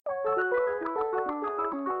Howdy,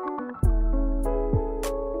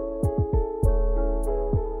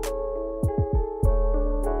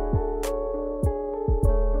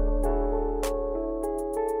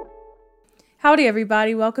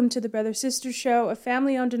 everybody. Welcome to the Brother Sister Show, a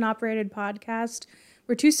family-owned and operated podcast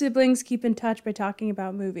where two siblings keep in touch by talking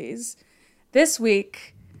about movies. This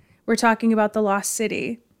week, we're talking about The Lost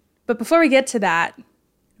City. But before we get to that,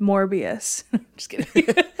 Morbius. Just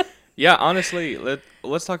kidding. Yeah, honestly,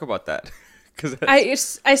 let's talk about that. Cause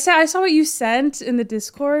I saw what you sent in the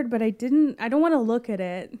Discord, but I don't want to look at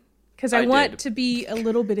it because I want to be a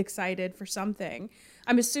little bit excited for something.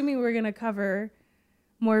 I'm assuming we're going to cover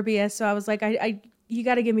Morbius, so I was like, you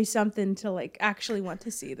got to give me something to like actually want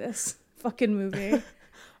to see this fucking movie.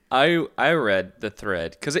 I read the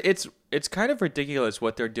thread because it's kind of ridiculous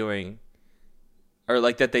what they're doing, or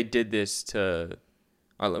like that they did this to.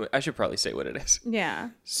 I should probably say what it is. Yeah.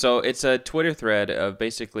 So it's a Twitter thread of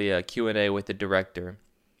basically a Q&A with the director,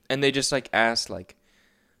 and they just like asked like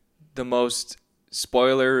the most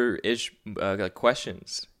spoiler-ish like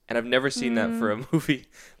questions. And I've never seen that for a movie,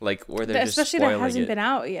 like where they're just especially spoiling that hasn't it. been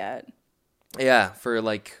out yet. Yeah, for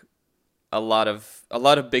like a lot of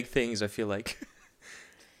big things. I feel like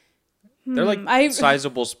they're like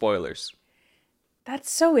sizable spoilers.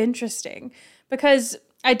 That's so interesting because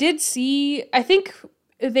I did see. I think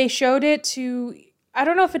they showed it to. I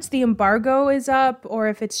don't know if it's the embargo is up or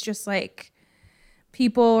if it's just like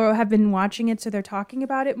people have been watching it, so they're talking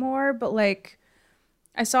about it more. But like,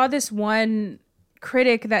 I saw this one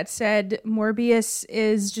critic that said Morbius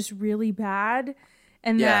is just really bad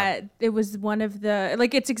and that it was one of the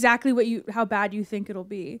like it's exactly how bad you think it'll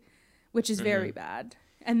be, which is very bad.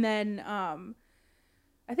 And then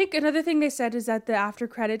I think another thing they said is that the after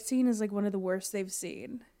credit scene is like one of the worst they've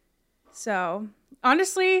seen. So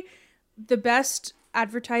honestly, the best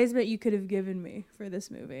advertisement you could have given me for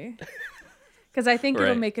this movie, because I think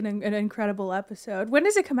it'll make an incredible episode. When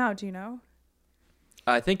does it come out, do you know?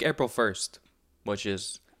 I think April 1st. Which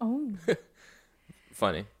is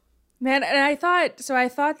funny. Man, and I thought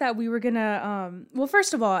that we were gonna well,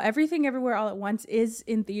 first of all, Everything Everywhere All at Once is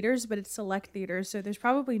in theaters, but it's select theaters, so there's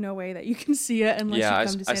probably no way that you can see it unless you come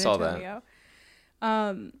to San Antonio.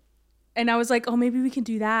 And I was like, oh, maybe we can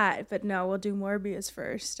do that, but no, we'll do Morbius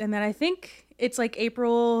first. And then I think it's like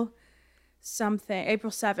April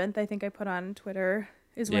 7th, I think I put on Twitter,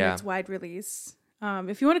 is when it's wide release.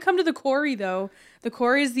 If you want to come to the Quarry, though, the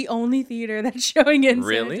Quarry is the only theater that's showing in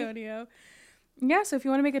San Antonio. Yeah, so if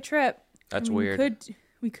you want to make a trip, that's weird.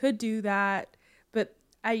 We could do that, but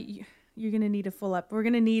you're gonna need a full up. We're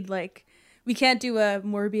gonna need we can't do a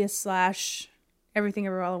Morbius / Everything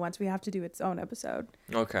Everywhere All at Once. We have to do its own episode.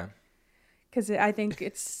 Okay. Because I think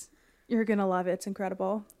you're gonna love it. It's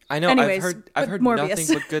incredible. I know. Anyways, I've heard nothing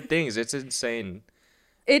but good things. It's insane.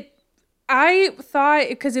 I thought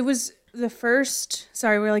because it was the first.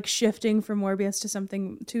 Sorry, we're like shifting from Morbius to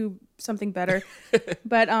something better.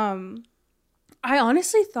 But I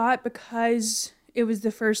honestly thought because it was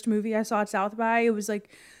the first movie I saw at South by, it was like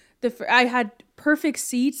I had perfect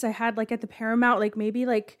seats. I had like at the Paramount, like maybe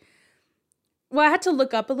like. Well, I had to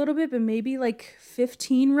look up a little bit, but maybe like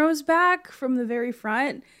 15 rows back from the very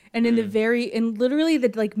front, and in literally the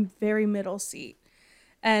like very middle seat.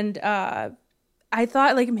 And I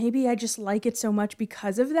thought like maybe I just like it so much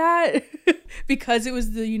because of that, because it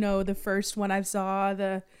was the first one I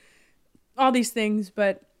saw, all these things.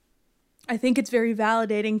 But I think it's very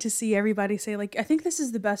validating to see everybody say like, I think this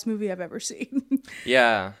is the best movie I've ever seen.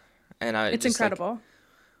 Yeah, and it's incredible.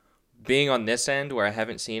 Being on this end where I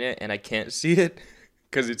haven't seen it and I can't see it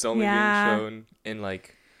because it's only being shown in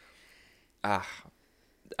like, I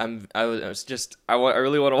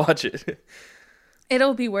really want to watch it.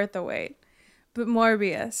 It'll be worth the wait. But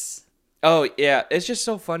Morbius. Oh yeah, it's just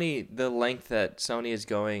so funny the length that Sony is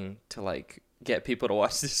going to like get people to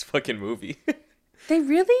watch this fucking movie. They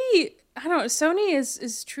really, I don't know. Sony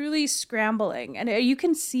is truly scrambling, and you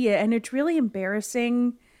can see it, and it's really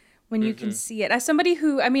embarrassing when you can see it. As somebody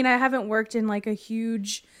who, I mean, I haven't worked in like a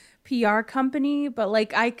huge PR company, but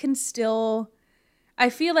like I feel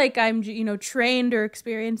like I'm, trained or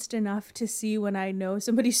experienced enough to see when I know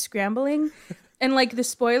somebody's scrambling. And like the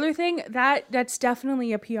spoiler thing, that's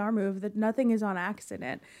definitely a PR move, that nothing is on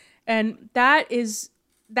accident. And that's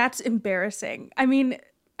embarrassing. I mean,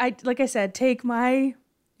 like I said, take my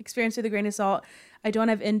experience with a grain of salt. I don't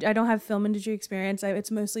have film industry experience. It's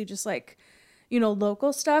mostly just like,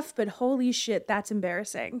 local stuff, but holy shit, that's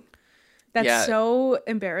embarrassing. That's so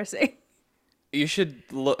embarrassing. You should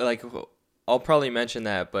look, like, I'll probably mention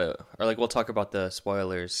that, or like we'll talk about the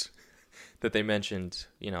spoilers that they mentioned,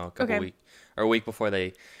 a week before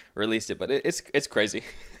they released it, but it's crazy.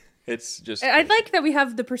 It's just. I like that we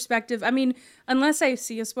have the perspective. I mean, unless I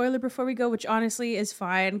see a spoiler before we go, which honestly is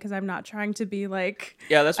fine because I'm not trying to be like,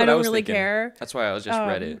 Yeah, that's what I I don't was really thinking. care. That's why I was just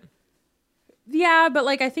read it. Yeah, but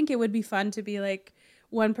like I think it would be fun to be like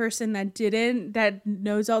one person that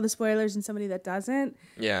knows all the spoilers and somebody that doesn't.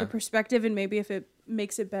 Yeah. The perspective and maybe if it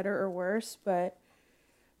makes it better or worse. But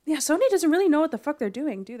yeah, Sony doesn't really know what the fuck they're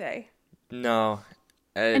doing, do they? No.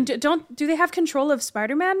 And do they have control of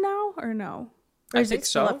Spider-Man now or no? Or I is think it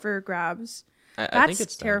still so. up for grabs? I think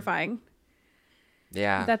it's terrifying. done.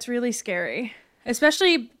 Yeah. That's really scary.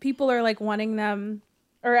 Especially people are like wanting them,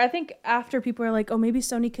 or I think after people are like, oh, maybe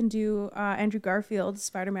Sony can do Andrew Garfield's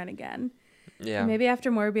Spider-Man again. Yeah. And maybe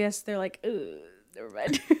after Morbius, they're like, ugh, never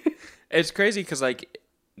mind. It's crazy because like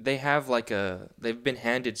they've been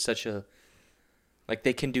handed such a, like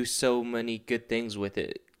they can do so many good things with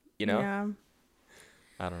it, you know? Yeah.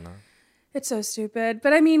 I don't know. It's so stupid.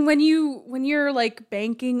 But I mean, when you're like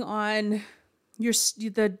banking on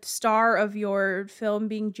the star of your film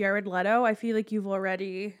being Jared Leto, I feel like you've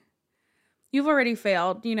already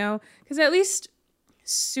failed, you know? Because at least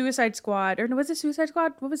Suicide Squad, or was it Suicide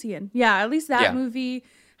Squad? What was he in? Yeah, at least that movie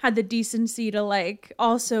had the decency to like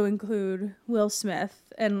also include Will Smith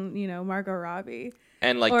and, you know, Margot Robbie.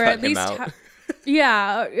 And like or cut at him least out.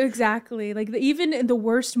 Yeah, exactly. Like even in the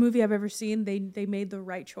worst movie I've ever seen, they made the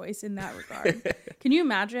right choice in that regard. Can you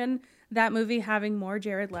imagine that movie having more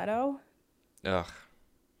Jared Leto? Ugh.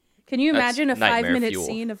 Can you imagine a nightmare 5-minute fuel.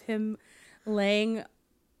 scene of him laying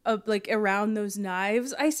up like around those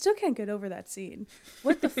knives? I still can't get over that scene.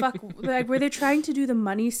 What the fuck? Like, were they trying to do the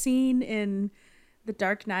money scene in The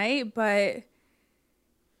Dark Knight? But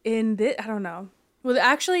in this, I don't know. Well,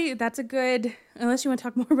 actually, that's a good, unless you want to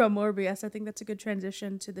talk more about Morbius, I think that's a good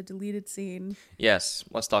transition to the deleted scene. Yes,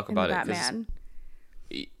 let's talk in about it. Batman.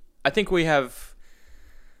 I think we have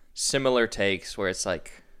similar takes where it's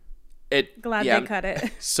like, they cut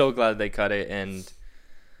it. So glad they cut it, and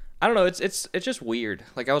I don't know. It's just weird.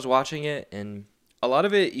 Like I was watching it, and a lot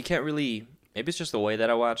of it you can't really. Maybe it's just the way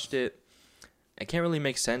that I watched it. I can't really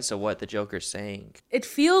make sense of what the Joker's saying. It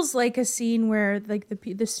feels like a scene where like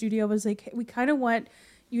the studio was like, we kind of want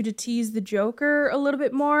you to tease the Joker a little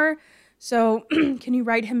bit more. So can you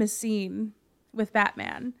write him a scene with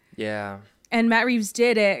Batman? Yeah. And Matt Reeves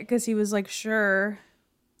did it because he was like, sure.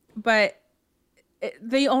 But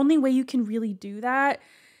the only way you can really do that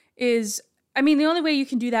is, I mean, the only way you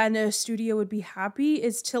can do that and a studio would be happy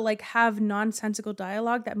is to like have nonsensical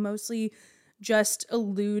dialogue that mostly just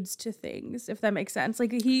alludes to things, if that makes sense.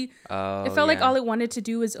 Like it felt like all it wanted to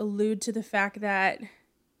do was allude to the fact that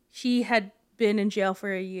he had been in jail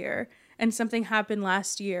for a year and something happened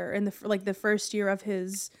last year in the first year of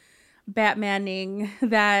his Batmaning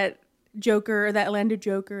that landed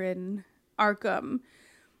Joker in Arkham.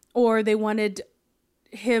 Or they wanted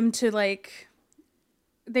him to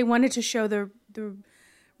they wanted to show the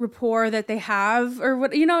rapport that they have, or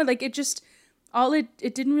what, you know, like it just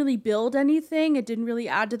it didn't really build anything. It didn't really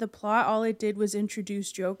add to the plot. All it did was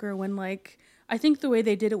introduce Joker when like I think the way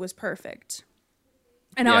they did it was perfect.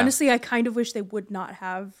 And honestly, I kind of wish they would not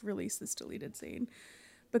have released this deleted scene,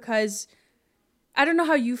 because I don't know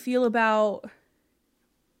how you feel about.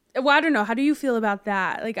 Well, I don't know. How do you feel about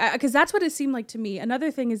that? Like, because that's what it seemed like to me.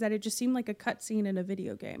 Another thing is that it just seemed like a cutscene in a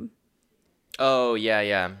video game. Oh,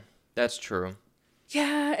 yeah. That's true.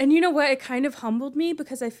 Yeah, and you know what? It kind of humbled me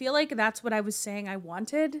because I feel like that's what I was saying I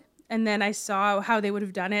wanted. And then I saw how they would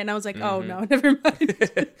have done it, and I was like, oh, no, never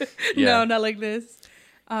mind. No, not like this.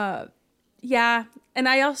 Yeah, and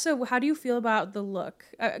I also, how do you feel about the look?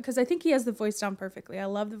 Because I think he has the voice down perfectly. I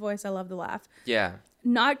love the voice. I love the laugh. Yeah.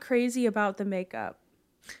 Not crazy about the makeup.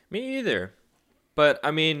 Me either. But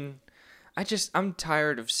I mean, I'm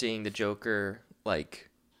tired of seeing the Joker.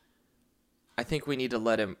 Like, I think we need to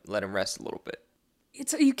let him rest a little bit.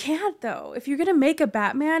 You can't though. If you're gonna make a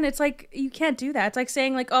Batman, it's like you can't do that. It's like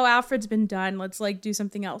saying like, oh, Alfred's been done, let's like do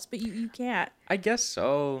something else. But you can't. I guess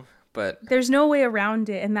so, but there's no way around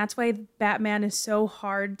it, and that's why Batman is so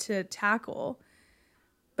hard to tackle,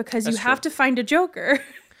 because you have to find a Joker,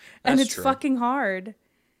 and it's fucking hard.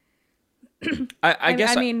 I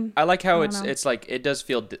guess I mean I like how it's like it does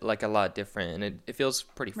feel like a lot different, and it feels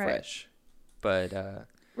pretty fresh, but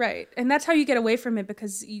right, and that's how you get away from it,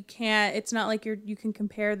 because you can't. It's not like you can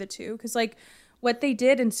compare the two, because like what they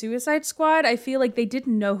did in Suicide Squad, I feel like they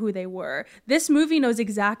didn't know who they were. This movie knows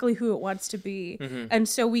exactly who it wants to be, and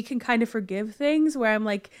so we can kind of forgive things. Where I'm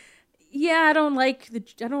like, yeah, I don't like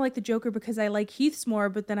the Joker because I like Heath's more,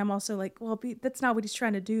 but then I'm also like, well, that's not what he's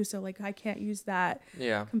trying to do, so like I can't use that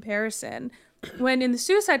comparison. When in the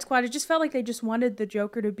Suicide Squad, it just felt like they just wanted the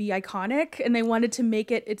Joker to be iconic, and they wanted to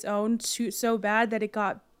make it its own so bad that it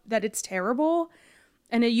got that it's terrible,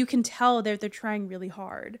 and you can tell that they're trying really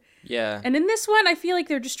hard. Yeah. And in this one, I feel like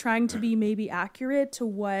they're just trying to be maybe accurate to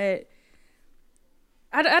what.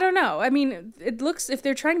 I don't know. I mean, it looks, if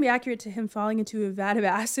they're trying to be accurate to him falling into a vat of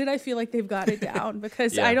acid, I feel like they've got it down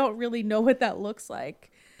because Yeah. I don't really know what that looks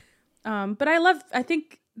like. But I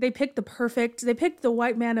think they picked the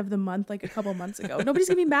white man of the month like a couple months ago. Nobody's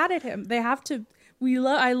gonna be mad at him. They have to.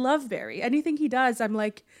 I love Barry. Anything he does, I'm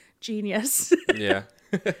like, genius. Yeah.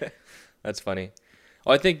 That's funny.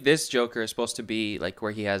 Well, I think this Joker is supposed to be like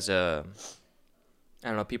where he has I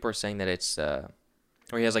don't know, people are saying that it's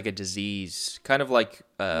where he has like a disease, kind of like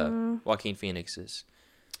Joaquin Phoenix's.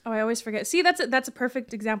 Oh, I always forget. See, that's a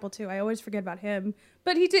perfect example too. I always forget about him,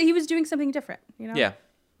 but he was doing something different, you know? Yeah,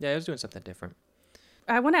 he was doing something different.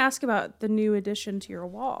 I want to ask about the new addition to your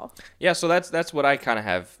wall. Yeah, so that's what I kind of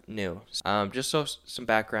have new. Just so some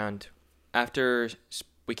background. After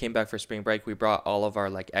we came back for spring break, we brought all of our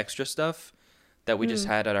like extra stuff that we just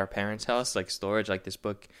had at our parents' house, like storage, like this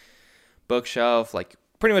bookshelf, like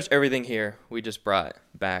pretty much everything here we just brought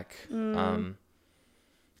back. I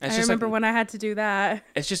remember when I had to do that.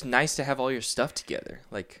 It's just nice to have all your stuff together.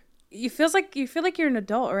 Like you feel like you're an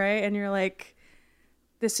adult, right? And you're like,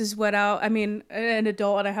 this is what an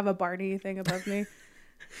adult, and I have a Barney thing above me.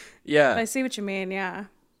 Yeah. I see what you mean. Yeah.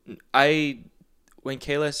 When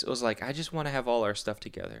Kayla was like, I just want to have all our stuff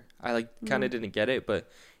together. I like kind of didn't get it, but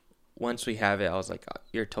once we have it, I was like, oh,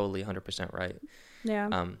 you're totally 100% right.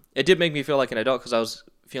 Yeah. It did make me feel like an adult because I was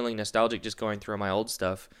feeling nostalgic just going through my old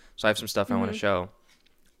stuff. So I have some stuff I want to show.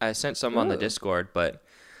 I sent some on the Discord, but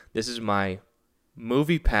this is my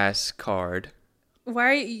moviepass card. Why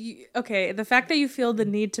are you okay? The fact that you feel the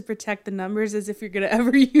need to protect the numbers as if you're gonna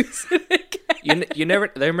ever use it again. You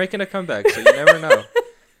never. They're making a comeback, so you never know.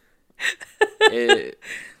 I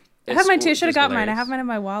have mine too. I should have got mine. I have mine in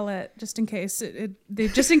my wallet just in case.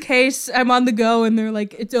 Just in case I'm on the go and they're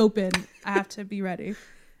like, it's open. I have to be ready.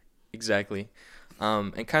 Exactly.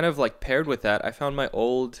 And kind of like paired with that, I found my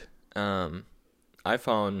old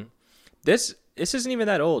iPhone. This isn't even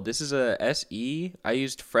that old. This is a SE I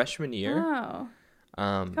used freshman year. Wow.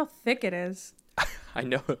 Look how thick it is. I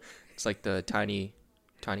know. It's like the tiny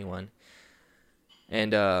one.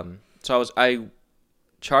 And so I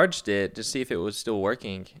charged it to see if it was still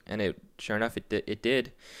working, and sure enough it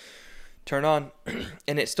did turn on.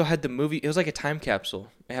 And it still had the movie. It was like a time capsule.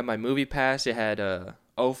 It had my movie pass. It had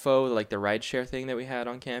OFO, like the rideshare thing that we had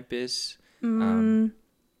on campus. And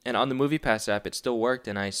on the movie pass app it still worked,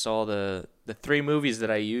 and I saw the 3 movies that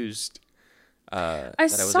I used that I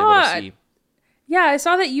was able to see. Yeah, I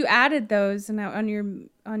saw that you added those and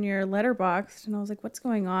on your letterbox, and I was like, what's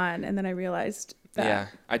going on? And then I realized that. Yeah,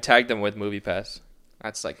 I tagged them with MoviePass.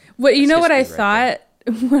 That's like what you know what I thought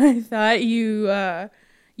what I thought you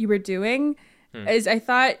were doing is I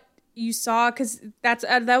thought you saw, because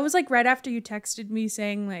that was like right after you texted me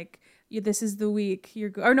saying like, this is the week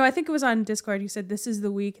or no, I think it was on Discord. You said this is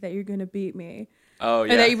the week that you're gonna beat me. Oh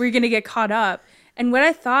yeah, or that you were gonna get caught up. And what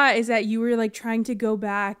I thought is that you were like trying to go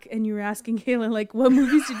back and you were asking Kayla like, what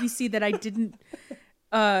movies did you see that I didn't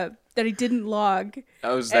log?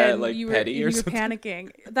 Oh, was that and like you petty or something? You were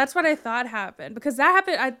panicking. That's what I thought happened, because that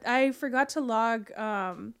happened. I forgot to log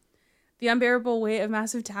The Unbearable Weight of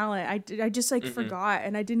Massive Talent. I just like forgot,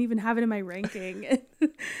 and I didn't even have it in my ranking.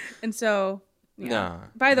 And so yeah. No.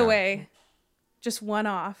 By the way, just one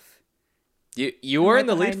off. You were in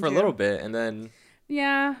the lead for a little bit, and then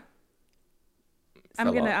yeah.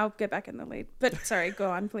 I'll get back in the lead. But sorry, go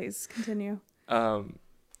on, please continue. And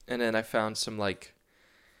then I found some like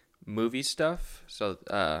movie stuff. So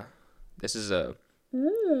this is a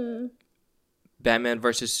Batman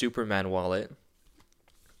versus Superman wallet.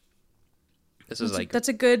 That's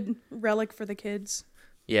a good relic for the kids.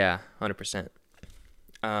 Yeah, 100%.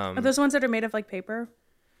 Are those ones that are made of like paper?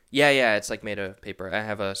 Yeah, it's like made of paper. I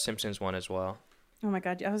have a Simpsons one as well. Oh my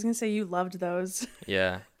god, I was gonna say you loved those.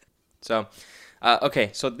 Yeah. So, okay,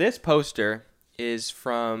 so this poster is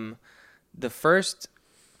from the first,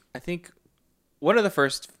 I think, one of the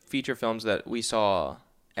first feature films that we saw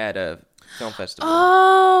at a film festival.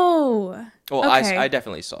 Oh! Well, okay. I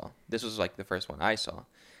definitely saw. This was like the first one I saw.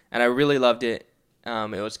 And I really loved it.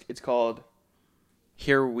 It's called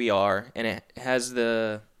Here We Are, and it has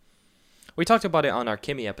we talked about it on our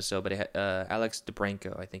Kimmy episode, but Alex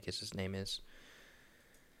DeBranco, I think his name is.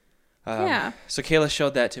 Yeah. So Kayla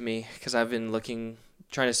showed that to me because I've been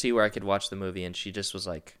trying to see where I could watch the movie, and she just was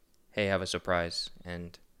like, "Hey, I have a surprise,"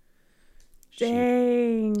 and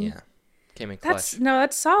dang, came in clutch.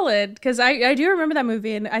 That's solid, because I do remember that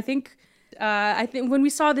movie, and I think when we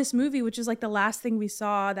saw this movie, which is like the last thing we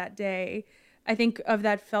saw that day, I think, of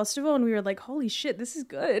that festival, and we were like, holy shit, this is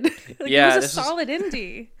good. Like, Yeah, it was a solid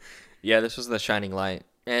indie. Yeah, this was the shining light.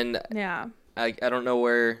 And Yeah. I don't know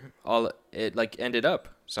where all it like ended up.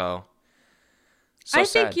 So I sad.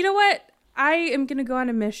 think, you know what? I am going to go on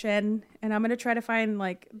a mission, and I'm going to try to find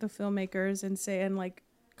like the filmmakers and like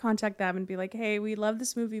contact them and be like, hey, we love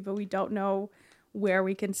this movie, but we don't know where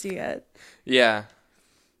we can see it. Yeah.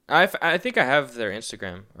 I think I have their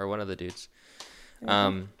Instagram, or one of the dudes.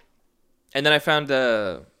 Mm-hmm. And then I found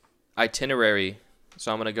the itinerary,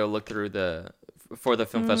 so I'm gonna go look through for the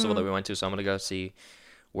film festival that we went to. So I'm gonna go see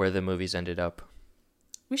where the movies ended up.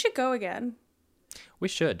 We should go again. We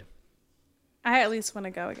should. I at least want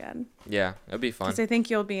to go again. Yeah, it'd be fun. Because I think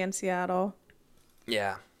you'll be in Seattle.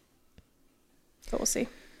 Yeah. But we'll see.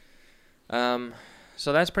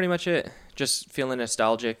 So that's pretty much it. Just feeling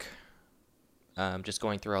nostalgic. Just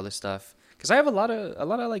going through all this stuff, because I have a lot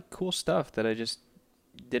of like cool stuff that I just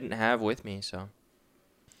didn't have with me. So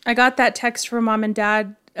I got that text from mom and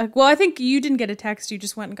dad. Well, I think you didn't get a text. You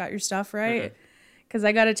just went and got your stuff, right? Because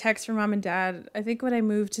I got a text from mom and dad, I think when I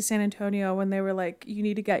moved to San Antonio, when they were like, you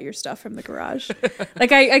need to get your stuff from the garage.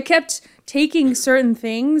 Like I kept taking certain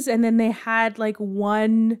things, and then they had like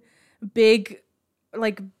one big,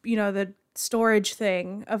 like, you know, the storage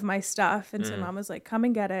thing of my stuff. And so mom was like, come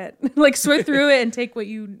and get it. Like sort through it and take what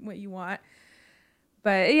you want.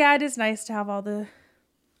 But yeah, it is nice to have all the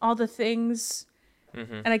things.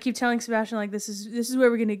 And I keep telling Sebastian, like, this is where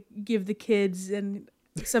we're gonna give the kids and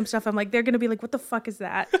some stuff. I'm like, they're gonna be like, what the fuck is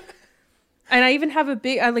that? And I even have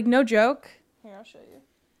like, no joke, here, I'll show you,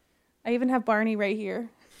 I even have Barney right here.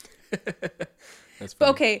 that's funny. But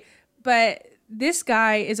okay, but this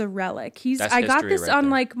guy is a relic. I got this right on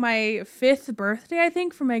there. like my 5th birthday, I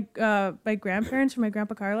think, from my grandparents, from my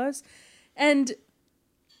grandpa Carlos, and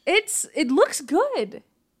it looks good.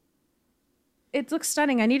 It looks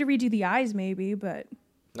stunning. I need to redo the eyes, maybe, but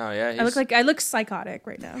no, yeah, I look psychotic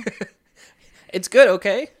right now. It's good,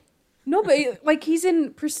 okay. No, but like he's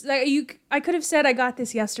in. I could have said I got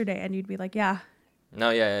this yesterday, and you'd be like, yeah.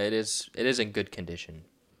 No, yeah, it is in good condition.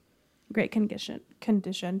 Great condition.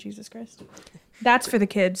 Jesus Christ. That's for the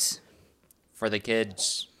kids. For the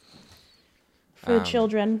kids. For the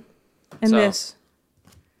children. And so- this.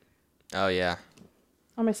 Oh yeah.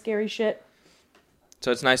 All my scary shit.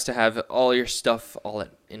 So it's nice to have all your stuff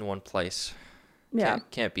in one place. Yeah.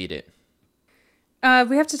 Can't beat it.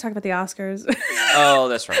 We have to talk about the Oscars. Oh,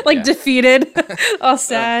 that's right. Like yeah. defeated. All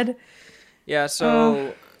sad. Yeah,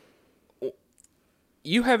 so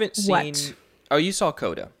you haven't seen... What? Oh, you saw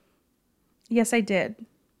Coda. Yes, I did.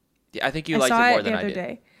 Yeah, I think you I liked saw it more it than the I other did.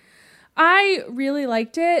 day. I really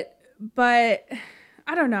liked it, but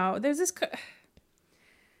I don't know. There's this...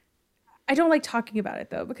 I don't like talking about it,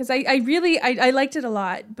 though, because I really liked it a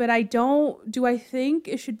lot, but do I think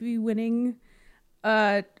it should be winning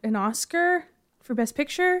an Oscar for Best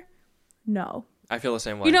Picture? No. I feel the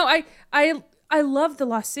same way. You know, I love The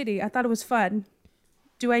Lost City. I thought it was fun.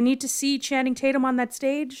 Do I need to see Channing Tatum on that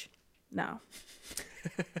stage? No.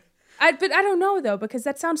 But I don't know, though, because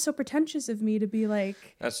that sounds so pretentious of me to be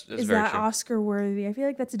like, that's is very that true. Oscar worthy? I feel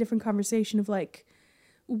like that's a different conversation of like,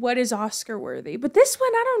 what is Oscar worthy? But this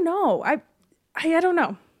one, I don't know. I don't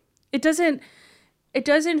know. It didn't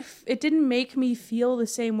make me feel the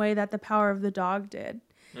same way that The Power of the Dog did.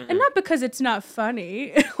 And not because it's not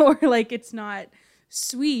funny or like it's not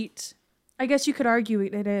sweet. I guess you could argue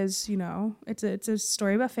it is, you know, it's a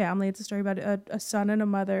story about family. It's a story about a son and a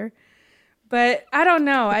mother. But I don't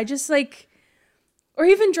know. I just like, or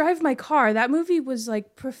even Drive My Car. That movie was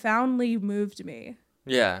like profoundly moved me.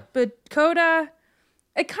 Yeah. But Coda,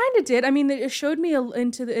 it kind of did. I mean, it showed me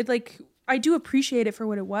I do appreciate it for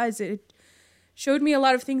what it was. It showed me a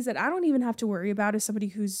lot of things that I don't even have to worry about as somebody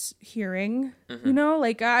who's hearing, you know,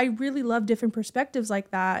 like I really love different perspectives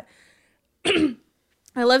like that.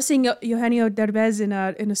 I love seeing Eugenio Derbez in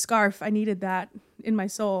a scarf. I needed that in my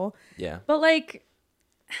soul. Yeah. But like,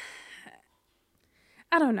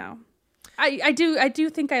 I don't know. I do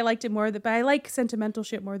think I liked it more, but I like sentimental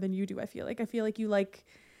shit more than you do. I feel like you like,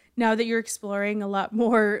 now that you're exploring a lot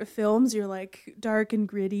more films, you're like dark and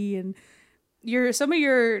gritty, and some of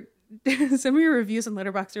your reviews on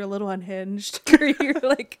Letterboxd are a little unhinged. You're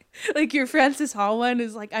like your Francis Hall one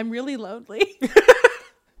is like, I'm really lonely.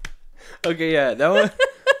 Okay, yeah, that one.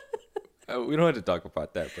 We don't have to talk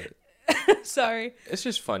about that, but Sorry, it's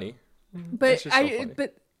just funny. but It's just so funny.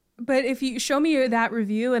 But if you show me that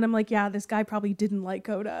review and I'm like, yeah, this guy probably didn't like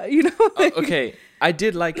Coda, you know? Okay, I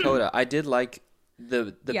did like Coda. I did like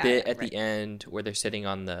the Yeah, bit yeah, at right. the end where they're sitting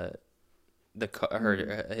on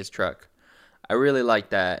his truck. I really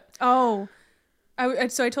like that. Oh,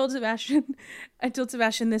 So I told Sebastian,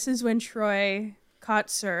 this is when Troy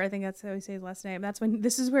Kotsur, I think that's how he says his last name.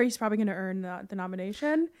 This is where he's probably going to earn the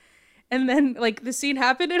nomination. And then like the scene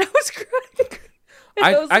happened and I was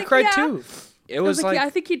crying. I cried too. It was like, yeah, I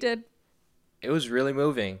think he did. It was really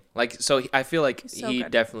moving. Like, so I feel like he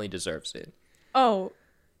definitely deserves it. Oh,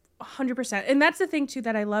 100%. And that's the thing too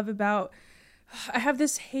that I love about, I have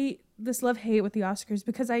this love-hate with the Oscars,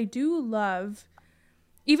 because I do love,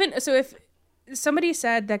 even, so if somebody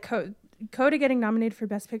said that Coda getting nominated for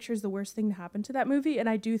Best Picture is the worst thing to happen to that movie, and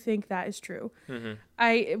I do think that is true.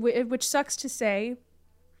 Which sucks to say,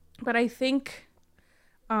 but I think,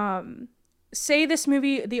 say this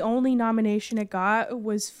movie, the only nomination it got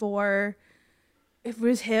was for, if it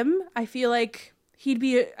was him, I feel like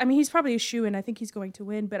he's probably a shoo-in. I think he's going to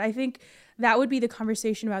win, but I think that would be the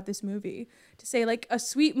conversation about this movie. To say like a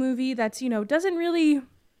sweet movie that's, doesn't really,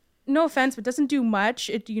 no offense, but doesn't do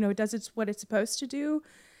much. It, does what it's supposed to do,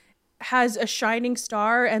 has a shining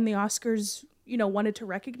star, and the Oscars, wanted to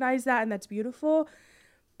recognize that, and that's beautiful.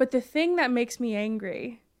 But the thing that makes me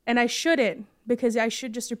angry, and I shouldn't, because I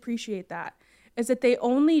should just appreciate that, is that they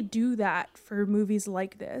only do that for movies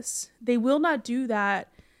like this. They will not do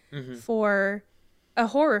that for a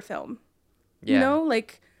horror film. Yeah.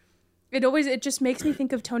 Like it just makes me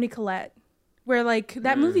think of Toni Collette, where like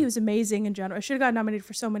that movie was amazing in general. It should have got nominated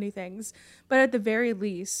for so many things, but at the very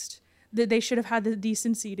least, they should have had the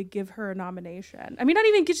decency to give her a nomination. I mean, not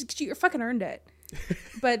even she fucking earned it,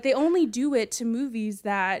 but they only do it to movies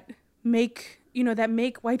that make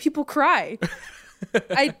white people cry.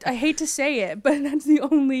 I hate to say it, but that's the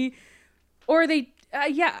only, or they,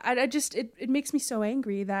 I just, it makes me so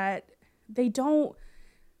angry that they don't,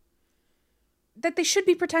 that they should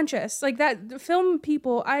be pretentious. Like that film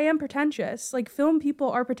people, I am pretentious. Like film people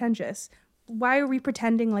are pretentious. Why are we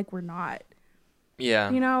pretending like we're not? Yeah.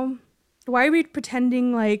 Why are we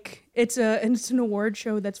pretending like it's an award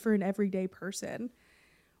show that's for an everyday person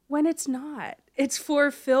when it's not? It's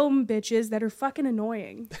for film bitches that are fucking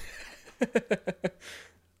annoying.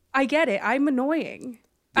 I get it. I'm annoying.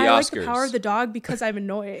 I Oscars. Like The Power of the Dog because I'm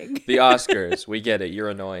annoying. The Oscars. We get it. You're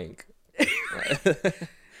annoying.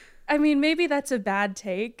 I mean, maybe that's a bad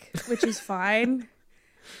take, which is fine.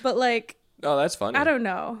 But like, oh, that's funny. I don't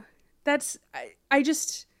know. I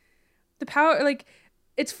just, The Power, like,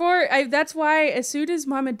 it's for, that's why as soon as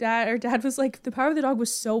mom and dad was like, The Power of the Dog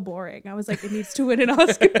was so boring, I was like, it needs to win an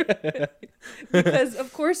Oscar. Because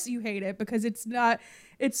of course you hate it, because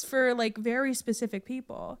it's for like very specific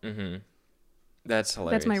people. That's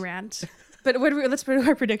hilarious. That's my rant. But let's put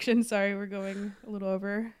our predictions. Sorry, we're going a little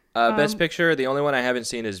over. Best Picture, the only one I haven't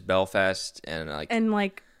seen is Belfast, and I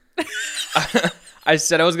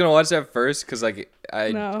said I was gonna watch that first because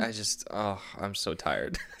I'm so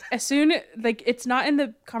tired. As soon it's not in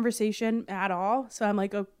the conversation at all, so I'm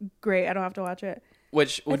like, oh great, I don't have to watch it.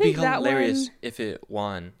 Which would be hilarious if it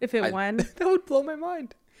won. That would blow my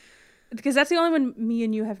mind. Because that's the only one me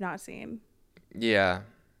and you have not seen. Yeah.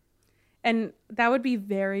 And that would be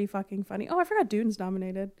very fucking funny. Oh, I forgot Dune's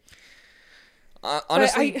nominated.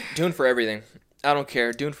 Honestly, Dune for everything. I don't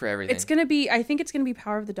care. Dune for everything. I think it's gonna be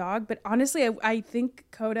Power of the Dog, but honestly, I think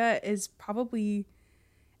Coda is probably,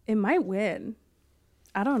 it might win.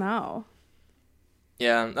 I don't know.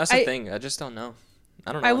 Yeah, that's the thing. I just don't know.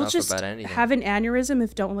 I don't know enough about anything. Have an aneurysm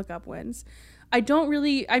if Don't Look Up wins.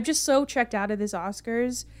 I'm just so checked out of this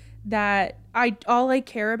Oscars that all I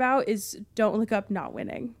care about is Don't Look Up not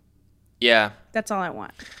winning. Yeah. That's all I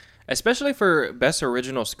want. Especially for Best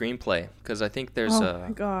Original Screenplay, because I think there's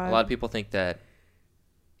a lot of people think that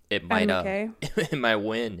it might it might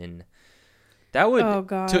win, and that would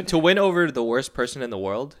to win over The Worst Person in the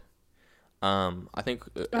World. I think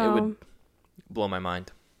it would blow my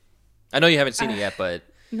mind. I know you haven't seen it yet, but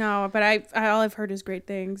no, but I all I've heard is great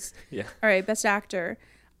things. Yeah. All right, Best Actor.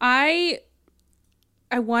 I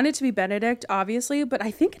want it to be Benedict, obviously, but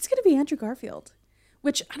I think it's going to be Andrew Garfield,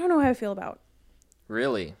 which I don't know how I feel about.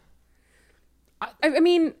 Really? I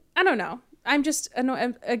mean, I don't know. I'm just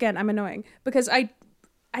annoying. Again, I'm annoying because I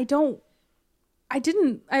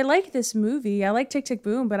like this movie. I like Tick, Tick,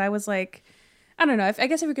 Boom, but I was like, I don't know. I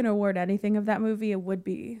guess if we're going to award anything of that movie, it would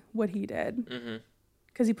be what he did.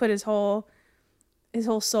 Because he put his whole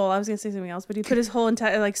soul. I was going to say something else, but he put his whole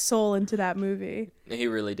entire soul into that movie. He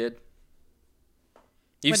really did.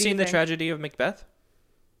 You've seen The Tragedy of Macbeth?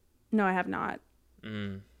 No, I have not.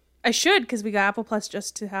 I should, because we got Apple Plus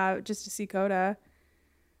just to see Coda.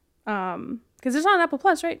 Because it's on Apple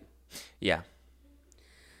Plus, right? Yeah.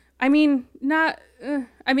 I mean,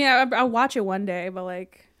 I'll watch it one day, but I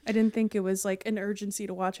didn't think it was an urgency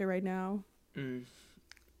to watch it right now.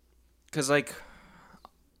 Because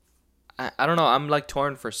I don't know. I'm like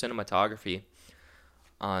torn for cinematography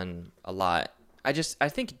on a lot. I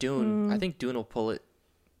think Dune. I think Dune will pull it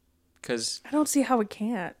because I don't see how it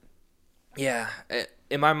can't. yeah,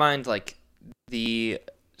 in my mind, like the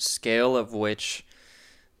scale of which,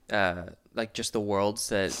 like just the worlds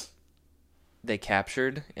that they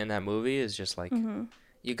captured in that movie is just like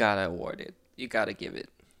you gotta award it. You gotta give it.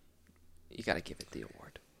 You gotta give it the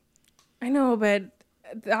award. I know, but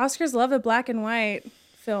the Oscars love a black and white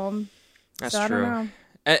film. That's so true. I don't know.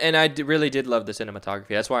 And I really did love the cinematography.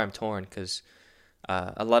 That's why I'm torn because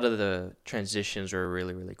a lot of the transitions were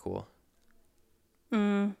really really cool.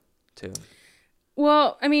 Too.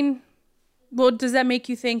 Well, I mean, does that make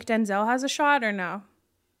you think Denzel has a shot or no?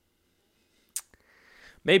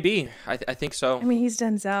 Maybe I think so. I mean, he's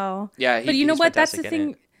Denzel. Yeah, but you know he's what? That's the fantastic in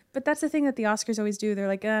thing. it. But that's the thing that the Oscars always do. They're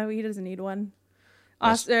like, he doesn't need one.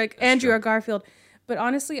 That's Andrew true. or Garfield. But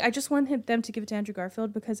honestly, I just want them to give it to Andrew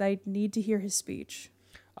Garfield because I need to hear his speech.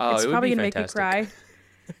 Oh, It's it would probably be gonna make me fantastic.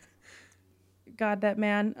 cry. God, that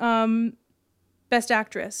man. Best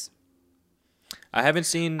actress. I haven't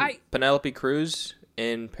seen Penelope Cruz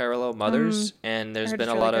in Parallel Mothers, and there's heard been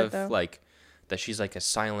it's a really lot good, of though. like that she's like a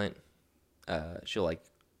silent. She'll like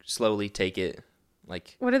slowly take it,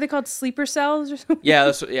 like What are they called? Sleeper cells or something?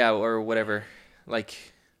 yeah, or whatever. Like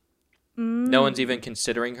no one's even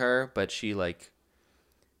considering her, but she like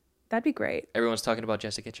That'd be great. everyone's talking about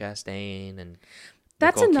Jessica Chastain and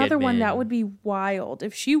That's Nicole another one that Kidman. would be wild.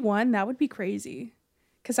 If she won, that would be crazy.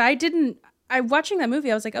 Because I watching that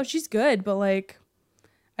movie, I was like, oh, she's good, but like,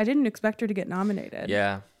 I didn't expect her to get nominated.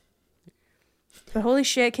 Yeah, But holy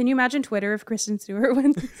shit, can you imagine Twitter if Kristen Stewart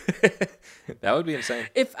wins? that would be insane.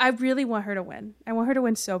 If I really want her to win. I want her to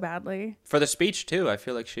win so badly. For the speech too, I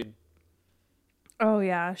feel like she'd. Oh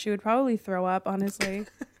yeah, she would probably throw up, honestly.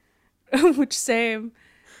 Which same.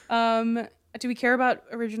 Do we care about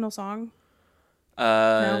original song?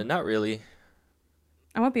 No. Not really.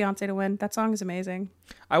 I want Beyonce to win. That song is amazing.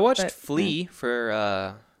 I watched But, Flea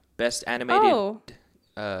for best animated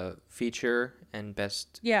Oh, feature and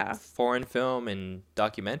best yeah. foreign film and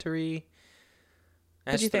documentary.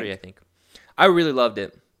 What'd you S3, think? I think. I really loved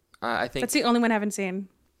it. I think That's the only one I haven't seen.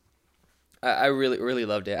 I really really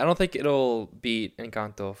loved it. I don't think it'll beat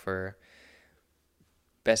Encanto for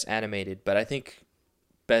best animated, but I think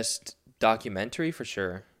best documentary for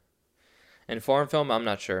sure. And foreign film, I'm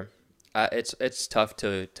not sure. It's tough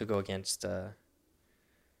to go against.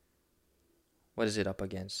 What is it up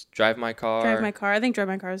against? Drive My Car. Drive My Car. I think Drive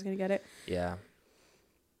My Car is going to get it. Yeah.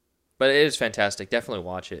 But it is fantastic. Definitely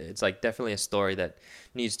watch it. It's like definitely a story that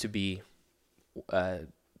needs to be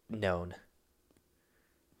known.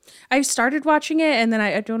 I started watching it and then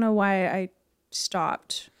I don't know why I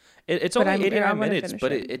stopped. It's But only I 89 wanna minutes, finish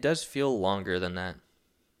but it. it does feel longer than that.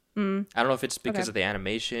 I don't know if it's because Okay. of the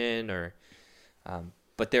animation or,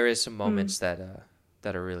 but there is some moments that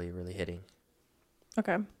are really really hitting.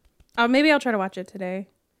 Okay. Maybe I'll try to watch it today.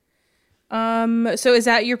 So is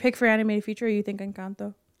that your pick for animated feature or you think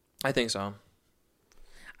Encanto? I think so.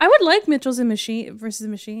 I would like Mitchell's and Machine versus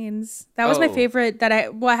Machines. That was my Oh. favorite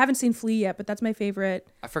I haven't seen Flea yet, but that's my favorite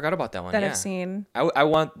I forgot about that one. that Yeah. I've seen. I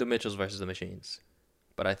want the Mitchells versus the Machines,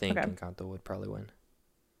 but I think Okay. Encanto would probably win.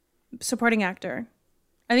 Supporting actor.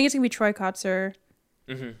 I think it's going to be Troy Kotzer.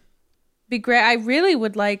 Mm-hmm. Be great. I really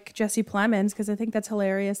would like Jesse Plemons because I think that's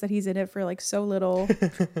hilarious that he's in it for like so little.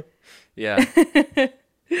 Yeah.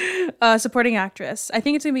 Supporting actress. I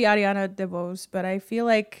think it's going to be Ariana DeBose, but I feel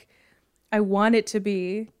like I want it to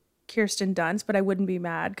be Kirsten Dunst, but I wouldn't be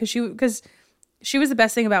mad because she was the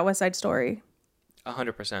best thing about West Side Story.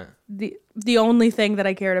 100%. The only thing that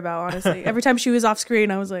I cared about, honestly. Every time she was off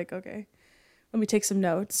screen, I was like, okay, let me take some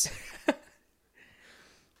notes.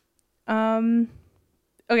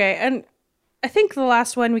 Okay, and I think the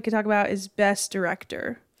last one we could talk about is Best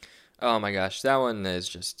Director. Oh my gosh, that one is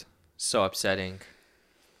just so upsetting.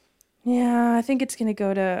 Yeah, I think it's gonna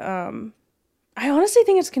go to. I honestly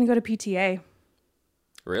think it's gonna go to PTA.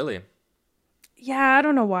 Really? Yeah, I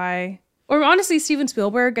don't know why. Or honestly, Steven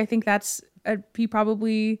Spielberg. I think that's he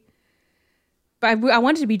probably. But I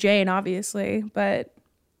want it to be Jane, obviously, but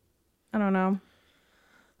I don't know.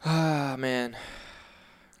 Ah, man.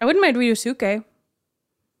 I wouldn't mind Ryusuke.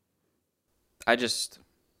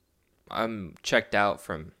 I'm checked out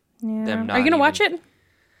from Yeah. them not Are you gonna watch even- it?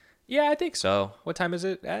 Yeah, I think so. What time is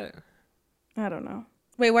it? I don't know.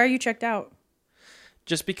 Wait, why are you checked out?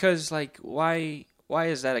 Just because, like, why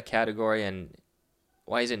is that a category and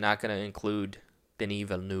why is it not going to include Denis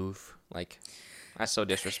Villeneuve? Like, that's so I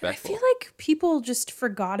disrespectful. feel like people just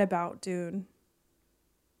forgot about Dune.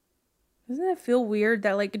 Doesn't it feel weird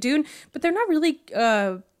that like Dune, but they're not really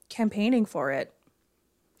campaigning for it.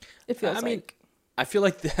 It feels I mean, like. I feel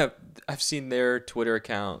like I've seen their Twitter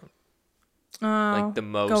account like the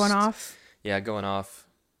most going off. Yeah, going off.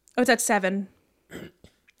 Oh, it's at 7.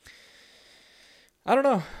 I don't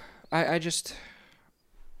know. I just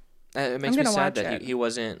it makes me sad that he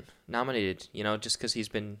wasn't nominated. You know, just because he's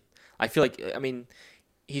been. I feel like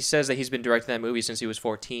he says that he's been directing that movie since he was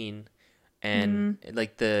 14, and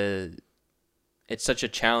like it's such a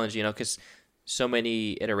challenge, you know, because so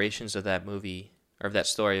many iterations of that movie or of that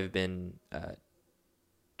story have been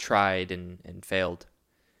tried and failed,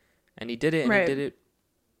 and he did it, and he did it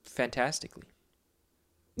fantastically.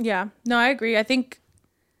 Yeah, no, I agree. I think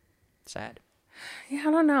sad. Yeah,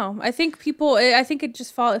 I don't know. I think it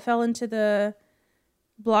just fell into the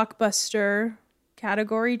blockbuster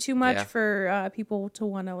category too much for people to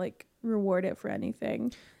want to like reward it for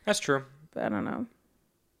anything. That's true. But I don't know.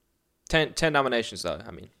 10 nominations though.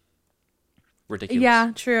 I mean, ridiculous.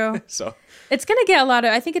 Yeah, true. So it's gonna get a lot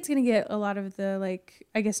of. I think it's gonna get a lot of the like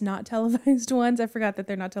I guess not televised ones. I forgot that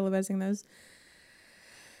they're not televising those.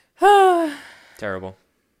 Terrible.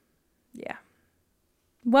 Yeah.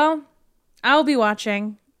 Well, I'll be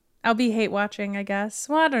watching. I'll be hate watching, I guess.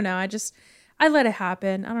 Well, I don't know. I let it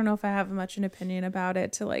happen. I don't know if I have much an opinion about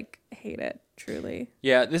it to like hate it truly.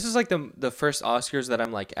 Yeah, this is like the first Oscars that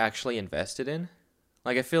I'm like actually invested in.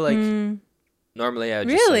 Like I feel like normally I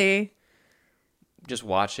would just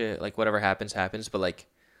watch it, like whatever happens, but like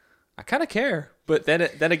I kind of care. But then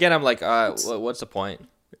again, I'm like, what's the point?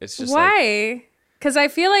 It's just why? Because I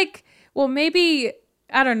feel like, well, maybe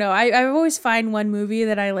I don't know. I always find one movie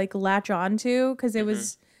that I like latch on to because it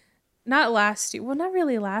was not last year. Well, not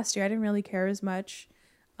really last year. I didn't really care as much.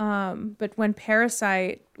 But when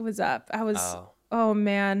Parasite was up, I was oh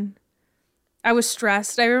man, I was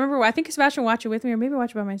stressed. I remember I think Sebastian watched it with me, or maybe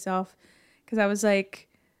watch it by myself, because I was like,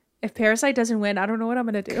 if Parasite doesn't win, I don't know what I'm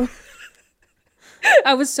gonna do.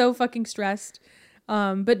 I was so fucking stressed.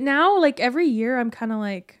 But now like every year I'm kind of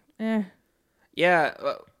like, eh. Yeah.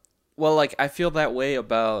 Well, like I feel that way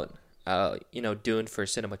about Dune for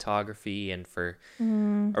cinematography and for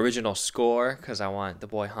original score, because I want the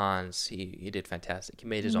boy Hans. He did fantastic. He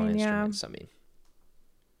made his own instruments. I mean,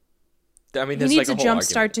 he needs like a jump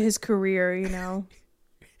start to his career, you know.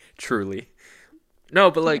 Truly, no,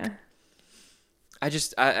 but like, I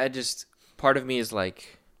just part of me is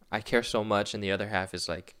like I care so much, and the other half is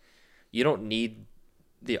like, you don't need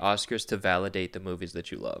the Oscars to validate the movies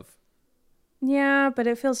that you love. Yeah, but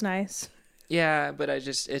it feels nice. Yeah, but it's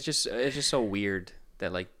just so weird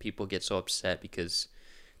that like people get so upset because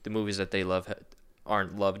the movies that they love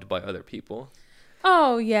aren't loved by other people.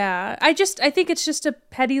 Oh yeah, I think it's just a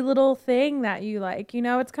petty little thing that you like. You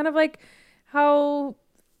know, it's kind of like how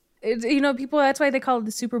people. That's why they call it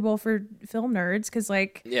the Super Bowl for film nerds, because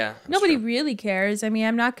like nobody really cares. I mean,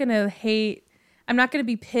 I'm not gonna hate. I'm not gonna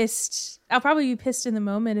be pissed. I'll probably be pissed in the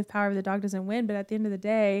moment if Power of the Dog doesn't win, but at the end of the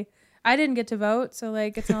day, I didn't get to vote, so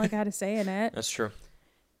like it's not like I had a say in it. That's true.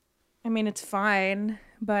 I mean, it's fine,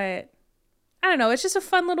 but I don't know. It's just a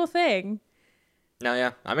fun little thing. No,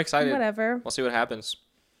 yeah, I'm excited. Whatever. We'll see what happens.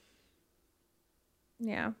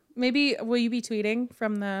 Yeah, maybe will you be tweeting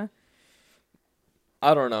from the?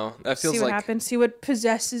 I don't know. That feels like see what happens. See what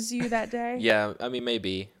possesses you that day. Yeah, I mean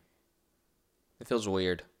maybe. It feels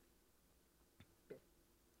weird.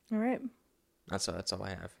 All right. That's all I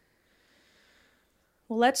have.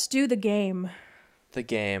 Well, let's do the game. The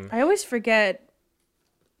game. I always forget.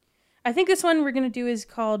 I think this one we're going to do is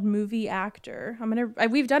called Movie Actor.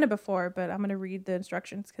 We've done it before, but I'm going to read the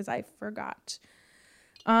instructions because I forgot.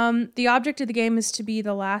 The object of the game is to be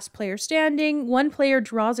the last player standing. One player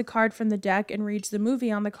draws a card from the deck and reads the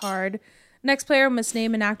movie on the card. Next player must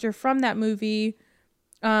name an actor from that movie.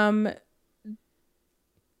 The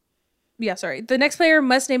next player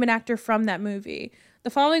must name an actor from that movie. The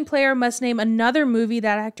following player must name another movie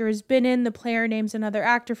that actor has been in. The player names another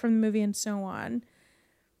actor from the movie, and so on.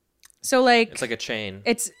 So, like... It's like a chain.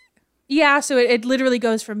 So it literally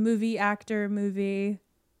goes from movie, actor, movie,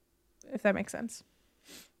 if that makes sense.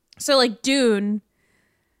 So, like, Dune,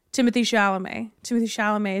 Timothée Chalamet. Timothée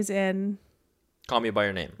Chalamet is in... Call Me By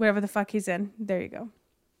Your Name. Whatever the fuck he's in. There you go.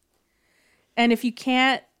 And if you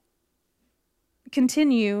can't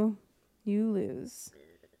continue, you lose.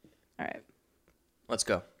 All right. Let's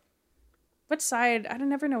go. What side? I don't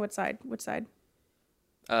never know what side. Which side?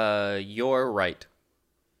 You're right.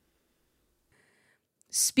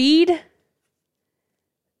 Speed.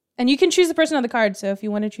 And you can choose the person on the card, so if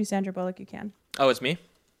you want to choose Sandra Bullock, you can. Oh, it's me?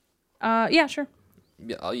 Yeah, sure.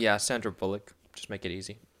 Yeah, Sandra Bullock. Just make it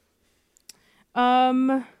easy.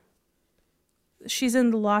 She's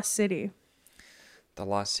in The Lost City. The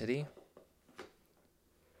Lost City?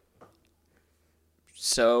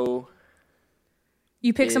 So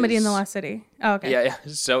You pick somebody in the is- Lost City. Oh, okay. yeah.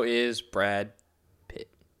 So is Brad Pitt.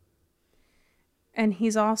 And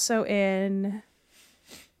he's also in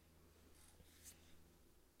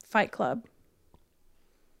Fight Club.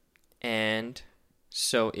 And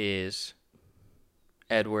so is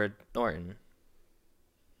Edward Norton.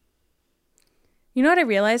 You know what I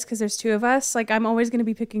realized? Because there's two of us. Like, I'm always going to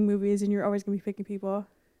be picking movies and you're always going to be picking people.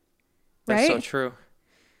 That's Right? so true.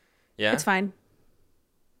 Yeah. It's fine.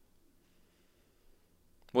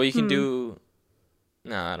 Well, you can do.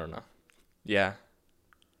 No, I don't know. Yeah.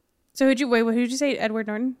 So who'd you say? Edward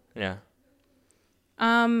Norton? Yeah.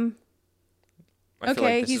 I I feel Okay,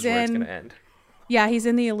 like this he's is where it's in- gonna end. Yeah, he's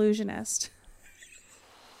in The Illusionist.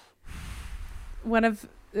 One of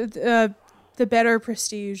the better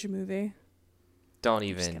Prestige movie. Don't Just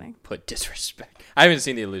even kidding. put disrespect. I haven't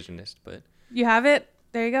seen The Illusionist, but You have it?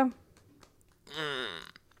 There you go.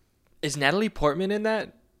 is Natalie Portman in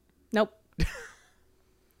that? Nope.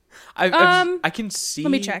 I can see.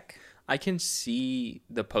 Let me check. I can see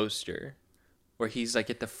the poster where he's like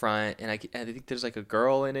at the front, and I think there's like a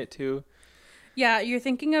girl in it too. Yeah, you're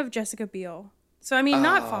thinking of Jessica Biel. So, I mean,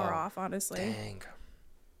 not far Oh, off, honestly. Dang.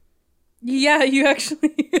 Yeah, you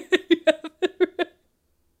actually...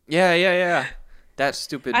 Yeah. That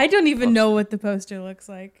stupid. I don't even poster. know what the poster looks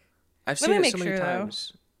like. I've Let seen me it make so many sure, though.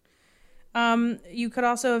 times. You could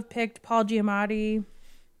also have picked Paul Giamatti.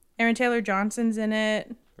 Aaron Taylor Johnson's in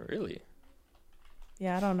it. Really?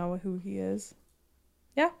 Yeah, I don't know who he is.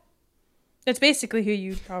 Yeah. It's basically who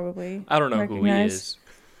you probably I don't know who he recognize. is.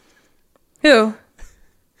 Who?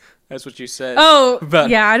 That's what you said. Oh, But-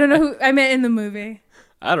 yeah, I don't know who. I meant in the movie.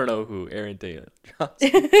 I don't know who Aaron Taylor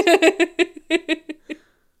Johnson.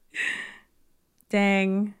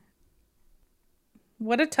 Dang.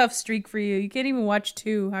 What a tough streak for you. You can't even watch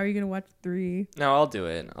 2. How are you going to watch 3? No, I'll do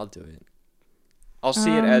it. I'll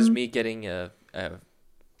see it as me getting a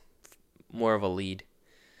more of a lead.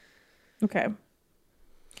 Okay.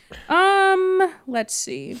 Let's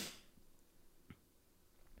see.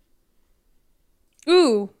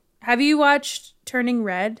 Ooh, have you watched Turning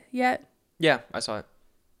Red yet? Yeah, I saw it.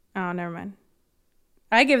 Oh, never mind.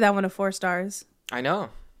 I gave that one a 4 stars. I know.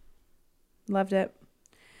 Loved it.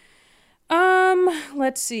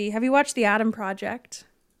 Let's see. Have you watched The Adam Project?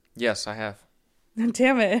 Yes, I have.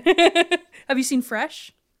 Damn it. Have you seen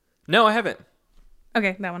Fresh? No, I haven't.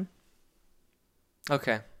 Okay, that one.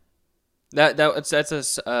 Okay. That's a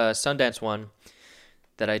Sundance one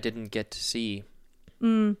that I didn't get to see.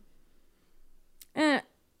 We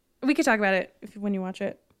could talk about it when you watch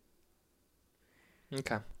it.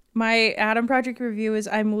 Okay. My Adam Project review is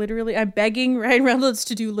I'm begging Ryan Reynolds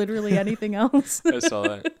to do literally anything else. I saw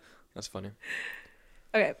that. That's funny.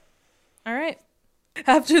 Okay. All right.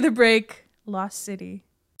 After the break, Lost City.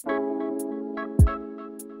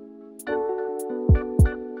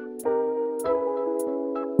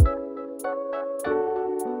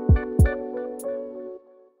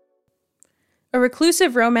 A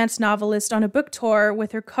reclusive romance novelist on a book tour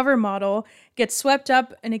with her cover model gets swept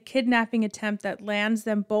up in a kidnapping attempt that lands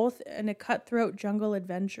them both in a cutthroat jungle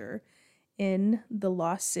adventure in the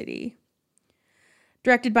Lost City.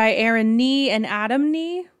 Directed by Aaron Nee and Adam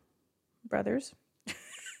Nee, brothers.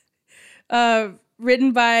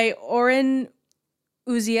 Written by Oren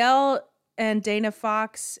Uziel and Dana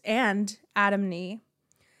Fox and Adam Nee.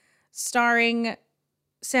 Starring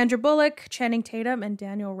Sandra Bullock, Channing Tatum, and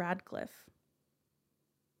Daniel Radcliffe.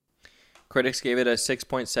 Critics gave it a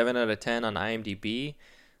 6.7 out of 10 on IMDb,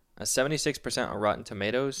 a 76% on Rotten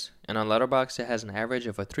Tomatoes, and on Letterboxd it has an average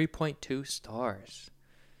of a 3.2 stars.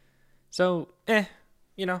 So,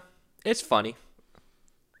 it's funny.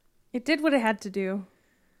 It did what it had to do.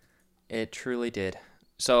 It truly did.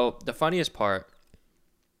 So, the funniest part,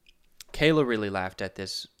 Kayla really laughed at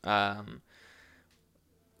this,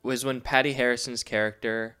 was when Patty Harrison's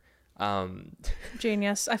character,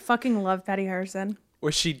 Genius. I fucking love Patty Harrison.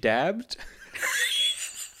 was she dabbed?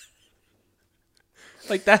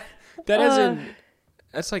 Like that isn't,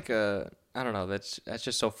 that's like I don't know, that's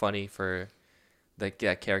just so funny for that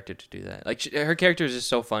character to do that. Like her character is just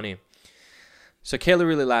so funny. So Kayla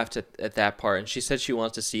really laughed at that part, and she said she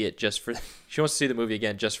wants to see it she wants to see the movie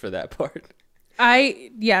again just for that part.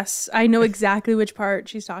 Yes, I know exactly which part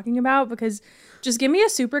she's talking about, because just give me a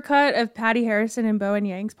supercut of Patty Harrison and Bowen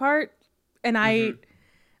Yang's part, and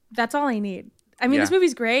that's all I need. I mean, This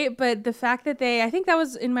movie's great, but the fact that I think that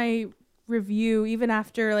was in my review, even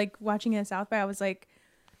after like watching it at South by, I was like,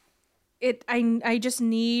 I just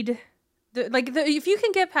need if you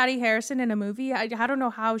can get Patty Harrison in a movie, I don't know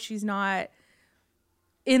how she's not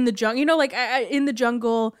in the jungle. In the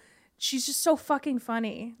jungle, she's just so fucking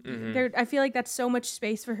funny. I feel like that's so much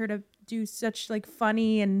space for her to do such like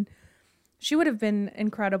funny, and she would have been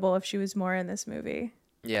incredible if she was more in this movie.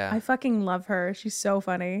 Yeah. I fucking love her. She's so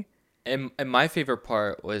funny. And my favorite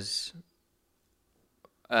part was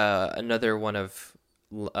another one of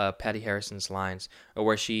Patty Harrison's lines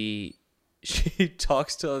where she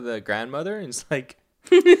talks to the grandmother and it's like,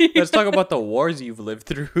 let's talk about the wars you've lived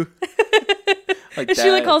through. Like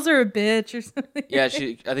she like calls her a bitch or something. Yeah, I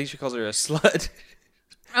think she calls her a slut.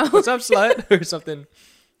 Oh, What's up, slut? Or something.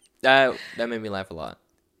 That made me laugh a lot.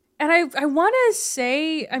 And I want to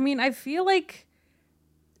say, I mean, I feel like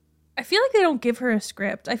they don't give her a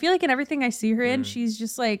script. I feel like in everything I see her in, she's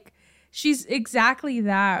just like, she's exactly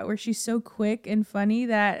that, where she's so quick and funny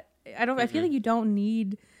that I feel like you don't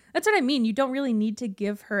need, that's what I mean. You don't really need to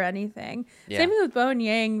give her anything. Yeah. Same thing with Bo and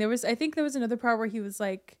Yang. I think there was another part where he was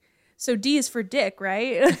like, so D is for dick,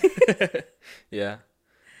 right? Yeah.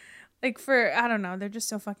 Like I don't know. They're just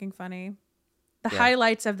so fucking funny. The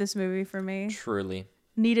highlights of this movie for me. Truly.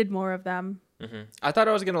 Needed more of them. Mm-hmm. I thought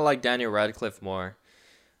I was going to like Daniel Radcliffe more.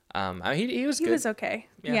 I mean, he was good. He was okay.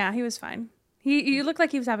 Yeah, he was fine. He looked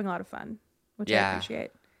like he was having a lot of fun, which I appreciate.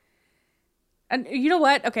 And you know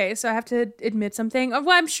what? Okay, so I have to admit something. Well,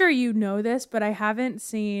 I'm sure you know this, but I haven't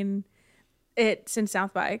seen it since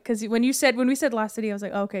South by, because when we said Lost City, I was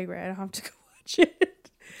like, okay, great, I don't have to go watch it.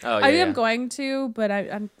 Oh, yeah, I am going to, but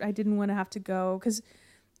I didn't want to have to go because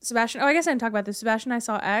Sebastian. Oh, I guess I didn't talk about this. Sebastian and I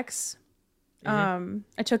saw X.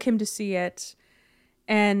 I took him to see it,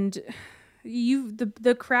 and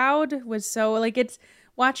the crowd was so like, it's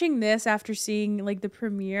watching this after seeing like the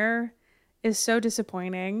premiere is so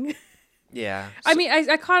disappointing. Yeah. I mean,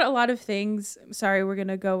 I caught a lot of things. Sorry, we're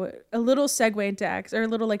gonna go a little segue into X, or a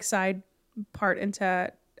little like side part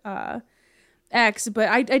into X, but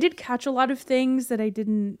I did catch a lot of things that I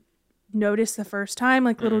didn't notice the first time,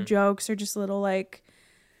 like little jokes or just little like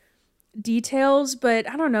details, but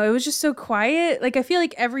I don't know, it was just so quiet. Like I feel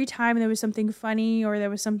like every time there was something funny or there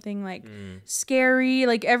was something like scary,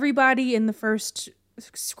 like everybody in the first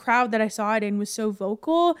crowd that I saw it in was so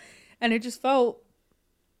vocal, and it just felt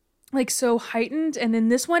like so heightened. And in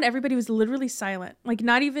this one, everybody was literally silent, like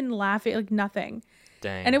not even laughing, like nothing.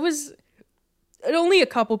 Dang. And it was only a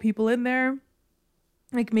couple people in there,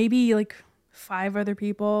 like maybe like 5 other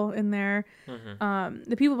people in there.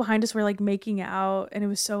 The people behind us were like making out, and it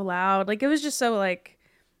was so loud. Like it was just so like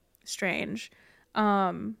strange.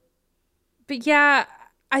 But yeah,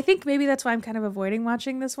 I think maybe that's why I'm kind of avoiding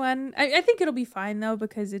watching this one. I think it'll be fine though,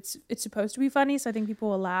 because it's supposed to be funny, so I think people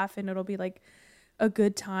will laugh and it'll be like a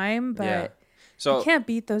good time. But so you can't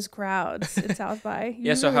beat those crowds at South by.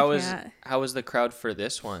 Yeah. So really how was the crowd for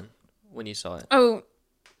this one when you saw it? Oh,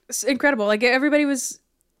 it's incredible. Like everybody was.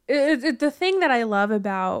 The thing that I love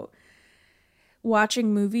about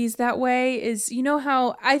watching movies that way is, you know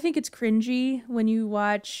how I think it's cringy when you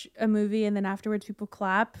watch a movie and then afterwards people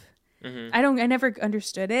clap. I never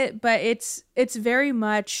understood it, but it's very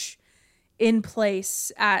much in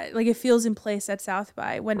place at, like, it feels in place at South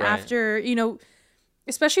by when after, you know,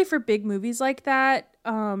 especially for big movies like that,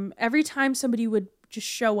 every time somebody would just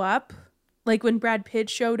show up, like when Brad Pitt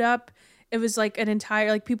showed up, it was like an entire,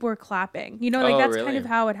 like people were clapping, you know, like that's really? Kind of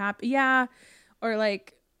how it happened. Yeah. Or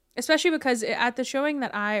like, especially because at the showing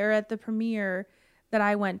at the premiere that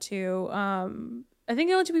I went to, I think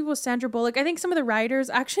the only 2 people was Sandra Bullock. I think some of the writers,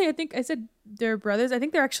 actually, I think I said they're brothers. I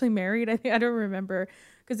think they're actually married. I don't remember,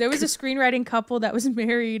 because there was a screenwriting couple that was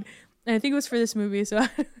married, and I think it was for this movie. So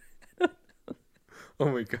oh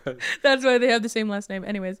my God. That's why they have the same last name.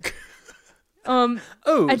 Anyways. I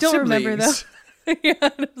don't siblings. remember though. Yeah,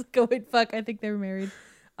 I was like, oh wait, fuck, I think they were married.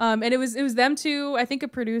 And it was them 2, I think a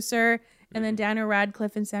producer, and then Daniel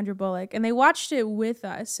Radcliffe and Sandra Bullock, and they watched it with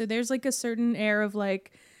us. So there's like a certain air of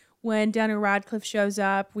like when Daniel Radcliffe shows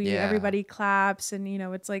up, everybody claps, and you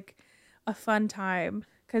know, it's like a fun time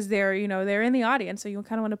because they're in the audience, so you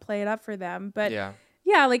kind of want to play it up for them. But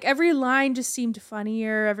yeah, like every line just seemed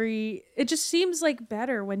funnier. It just seems like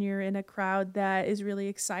better when you're in a crowd that is really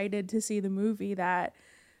excited to see the movie that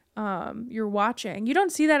you're watching. You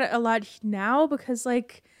don't see that a lot now because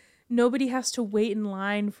like nobody has to wait in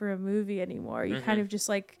line for a movie anymore. You kind of just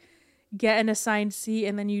like get an assigned seat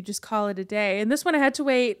and then you just call it a day. And this one I had to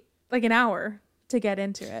wait like an hour to get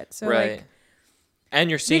into it. So like, and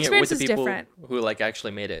you're seeing it with the people who like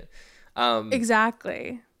actually made it.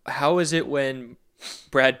 Exactly. How is it when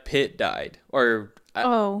Brad Pitt died? Or I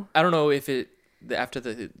don't know if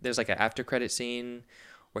there's like an after credit scene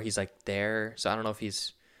where he's like there. So I don't know if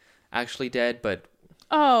he's actually dead, but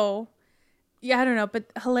yeah, I don't know, but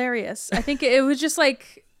hilarious. I think it was just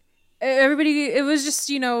like everybody, it was just,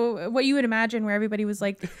 you know, what you would imagine, where everybody was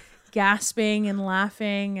like gasping and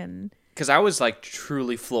laughing. And because I was like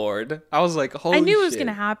truly floored. I was like, holy I knew shit. it was going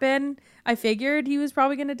to happen. I figured he was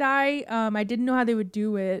probably going to die. I didn't know how they would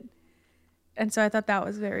do it. And so I thought that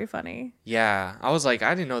was very funny. Yeah. I was like,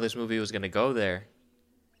 I didn't know this movie was going to go there.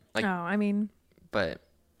 Like, oh, I mean, but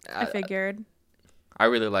I figured. I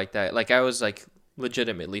really liked that. Like, I was like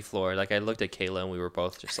legitimately floored. Like, I looked at Kayla and we were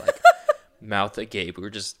both just like mouth agape. We were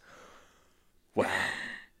just, wow.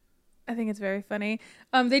 I think it's very funny.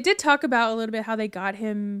 They did talk about a little bit how they got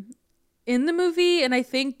him in the movie, and I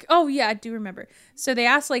think, oh yeah, I do remember. So they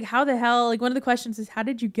asked like, how the hell, like one of the questions is, how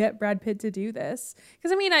did you get Brad Pitt to do this?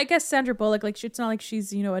 Because I mean, I guess Sandra Bullock, like it's not like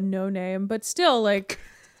she's, you know, a no name, but still, like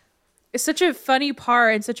it's such a funny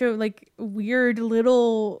part and such a like weird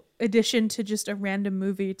little addition to just a random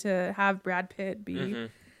movie to have Brad Pitt be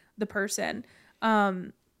the person.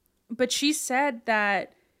 But she said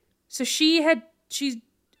that, so she's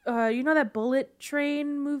you know that Bullet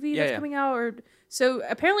Train movie that's coming out, or so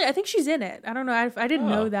apparently I think she's in it. I don't know. I didn't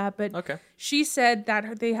know that, but okay. She said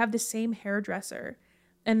that they have the same hairdresser,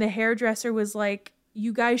 and the hairdresser was like,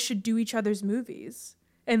 "You guys should do each other's movies,"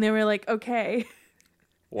 and they were like, "Okay."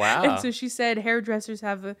 Wow. And so she said hairdressers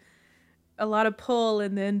have a lot of pull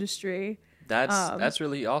in the industry. That's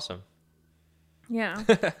really awesome. Yeah.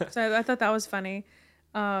 So I thought that was funny.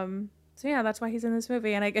 So yeah, that's why he's in this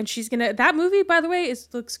movie, and she's gonna. That movie, by the way,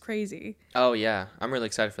 looks crazy. Oh yeah, I'm really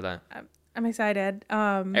excited for that. I'm excited.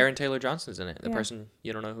 Aaron Taylor Johnson's in it. The person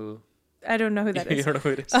you don't know who. I don't know who that is. You don't know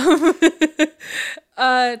who it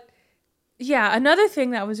is. Yeah, another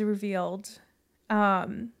thing that was revealed. I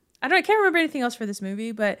can't remember anything else for this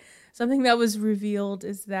movie, but something that was revealed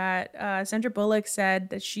is that Sandra Bullock said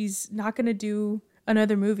that she's not going to do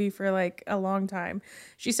another movie for like a long time.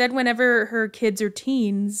 She said whenever her kids are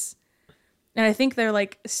teens, and I think they're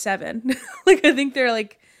like 7, like I think they're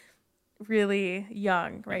like really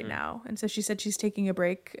young right now. And so she said she's taking a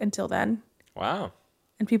break until then. Wow.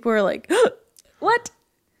 And people were like, what?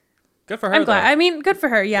 Good for her. I'm glad. Though. I mean, good for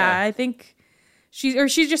her. Yeah. I think she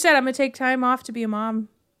just said, I'm going to take time off to be a mom.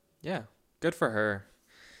 Yeah. Good for her.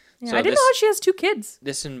 Yeah. So I didn't know she has 2 kids.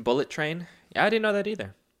 This in Bullet Train? Yeah, I didn't know that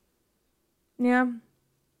either. Yeah.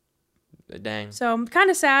 Dang. So I'm kind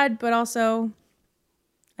of sad, but also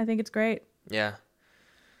I think it's great. Yeah.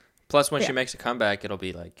 Plus, when she makes a comeback, it'll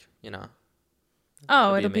be like, you know.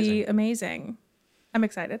 It'll be amazing. I'm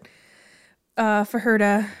excited for her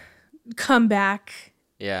to come back.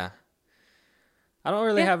 Yeah. I don't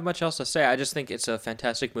really have much else to say. I just think it's a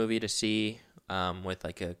fantastic movie to see with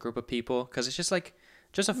like a group of people because it's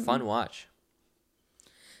just a fun watch.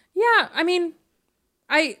 Yeah, I mean,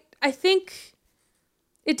 I think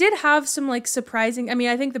it did have some like surprising. I mean,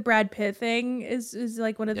 I think the Brad Pitt thing is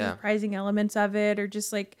like one of the surprising elements of it, or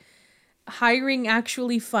just like hiring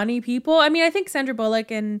actually funny people. I mean, I think Sandra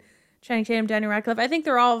Bullock and Channing Tatum, Daniel Radcliffe, I think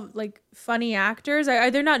they're all like funny actors.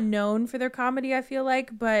 They're not known for their comedy, I feel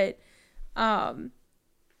like, but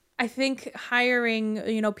I think hiring,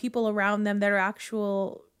 you know, people around them that are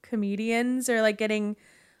actual comedians, or like getting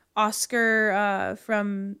Oscar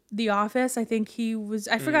from The Office. I think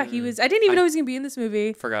I forgot he was, I didn't even know he was going to be in this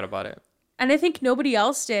movie. Forgot about it. And I think nobody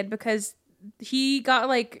else did, because he got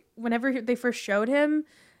like, whenever they first showed him,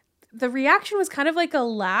 the reaction was kind of like a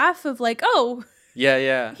laugh of like, oh,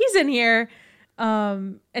 yeah, he's in here.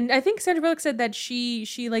 And I think Sandra Bullock said that she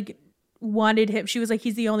like wanted him. She was like,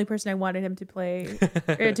 he's the only person I wanted him to play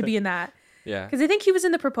or to be in that. Yeah. Because I think he was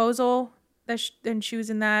in The Proposal and she was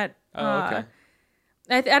in that. Oh, okay.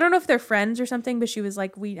 I don't know if they're friends or something, but she was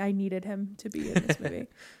like, I needed him to be in this movie.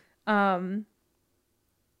 Yeah,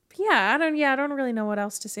 I don't really know what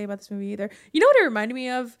else to say about this movie either. You know what it reminded me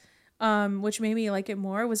of, which made me like it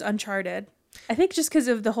more, was Uncharted. I think just because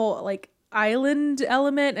of the whole like island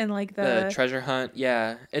element and like the treasure hunt.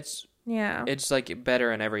 Yeah, it's like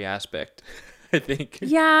better in every aspect. I think.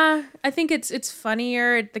 Yeah, I think it's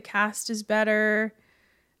funnier. The cast is better.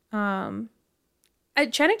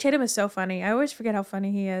 Channing Tatum is so funny. I always forget how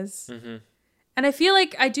funny he is. Mm-hmm. And I feel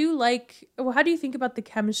like I do like. Well, how do you think about the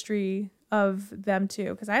chemistry of them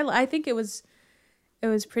two? Because I think it was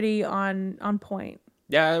pretty on point.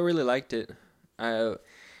 Yeah, I really liked it.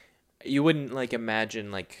 You wouldn't like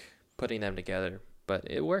imagine like putting them together, but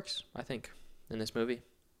it works, I think, in this movie.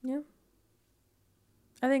 Yeah,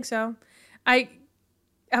 I think so. I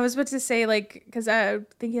was about to say, like, because I'm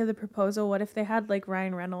thinking of The Proposal. What if they had like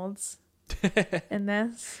Ryan Reynolds in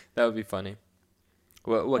this? That would be funny.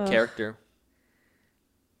 What character?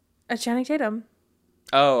 Channing Tatum.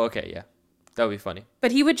 Oh, okay, yeah, that would be funny.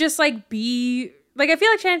 But he would just like be like, I feel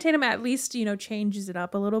like Channing Tatum at least, you know, changes it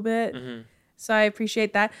up a little bit. Mm-hmm. So I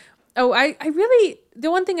appreciate that. Oh, I really, the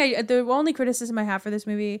only criticism I have for this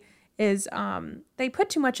movie is they put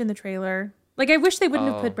too much in the trailer. Like, I wish they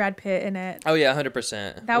wouldn't have put Brad Pitt in it. Oh yeah,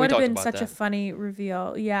 100%. That would have been such a funny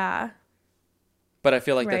reveal. Yeah. But I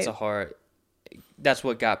feel like that's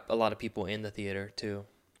what got a lot of people in the theater too.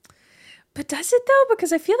 But does it though?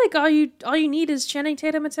 Because I feel like all you need is Channing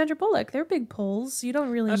Tatum and Sandra Bullock. They're big pulls. You don't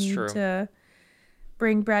really need to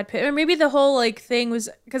bring Brad Pitt. Or maybe the whole like thing was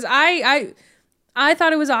because I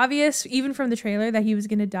thought it was obvious even from the trailer that he was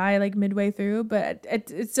gonna die like midway through, but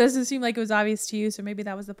it doesn't seem like it was obvious to you. So maybe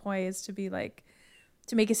that was the point, is to be like,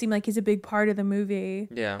 to make it seem like he's a big part of the movie.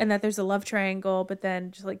 Yeah. And that there's a love triangle, but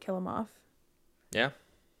then just like kill him off. Yeah.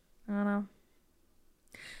 I don't know.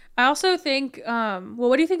 I also think, well,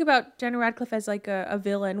 what do you think about Daniel Radcliffe as like a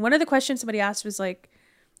villain? One of the questions somebody asked was like,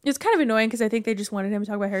 it's kind of annoying because I think they just wanted him to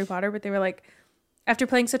talk about Harry Potter, but they were like, after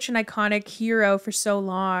playing such an iconic hero for so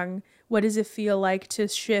long, what does it feel like to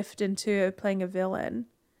shift into playing a villain?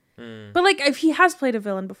 But like, if he has played a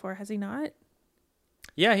villain before, has he not?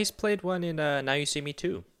 Yeah, he's played one in Now You See Me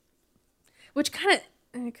Too. Which kind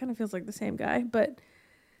of feels like the same guy, but...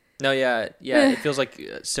 No, yeah, it feels like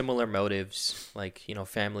similar motives, like, you know,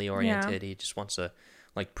 family oriented. Yeah. He just wants to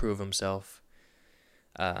like prove himself.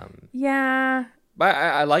 Yeah, but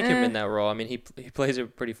I like him in that role. I mean, he plays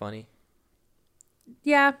it pretty funny.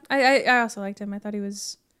 Yeah, I also liked him. I thought he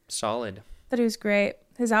was solid. I thought he was great.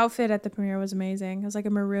 His outfit at the premiere was amazing. It was like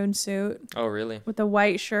a maroon suit. Oh, really? With a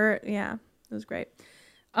white shirt. Yeah, it was great.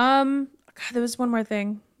 God, there was one more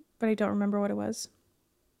thing, but I don't remember what it was.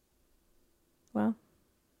 Well.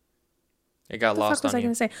 It got lost on you. What was I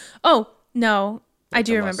going to say? Oh, no. I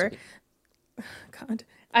do remember. God.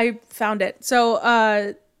 I found it. So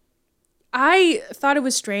I thought it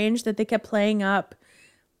was strange that they kept playing up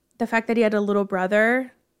the fact that he had a little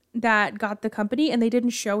brother that got the company and they didn't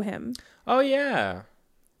show him. Oh, yeah.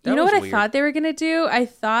 You know what I thought they were going to do? I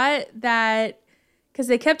thought that... Because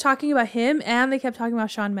they kept talking about him and they kept talking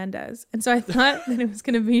about Shawn Mendes. And so I thought that it was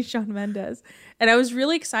going to be Shawn Mendes. And I was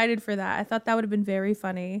really excited for that. I thought that would have been very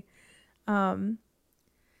funny.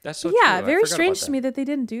 That's so yeah, true. very strange to me that they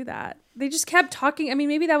didn't do that. They just kept talking. I mean,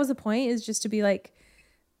 maybe that was the point, is just to be like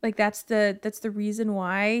that's the reason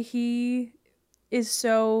why he is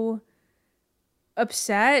so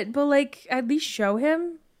upset. But like, at least show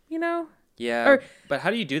him, you know? Yeah. But how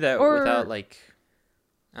do you do that without like,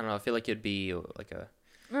 I don't know. I feel like it'd be like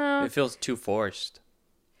it feels too forced.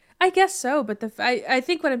 I guess so, but I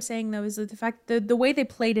think what I'm saying though is that the fact the way they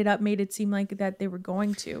played it up made it seem like that they were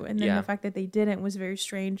going to, and then the fact that they didn't was very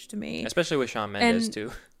strange to me. Especially with Shawn Mendes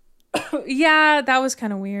too. Yeah, that was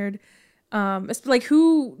kind of weird. It's like,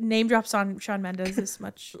 who name drops on Shawn Mendes this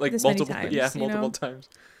much, like this multiple many times, multiple times.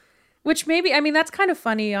 Which maybe, I mean, that's kind of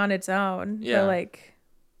funny on its own. Yeah. But like,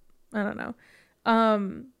 I don't know.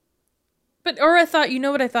 But I thought, you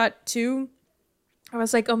know what I thought too? I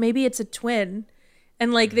was like, oh, maybe it's a twin.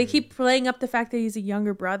 And like they keep playing up the fact that he's a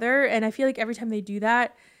younger brother, and I feel like every time they do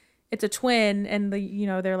that, it's a twin, and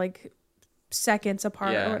they're like seconds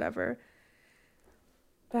apart or whatever.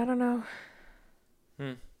 But I don't know.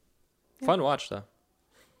 Fun watch though.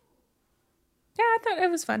 Yeah, I thought it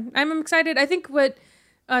was fun. I'm excited. I think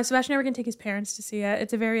Sebastian never can take his parents to see it.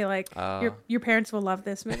 It's a very like your parents will love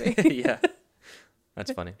this movie. Yeah,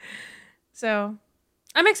 that's funny. So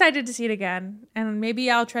I'm excited to see it again, and maybe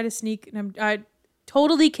I'll try to sneak. I'm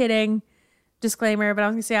totally kidding, disclaimer, but I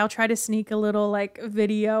was gonna say I'll try to sneak a little like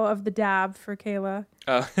video of the dab for Kayla.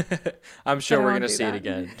 Oh, I'm sure we're gonna see it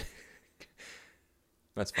again.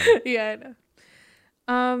 That's funny. Yeah,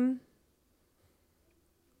 I know.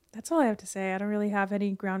 That's all I have to say. I don't really have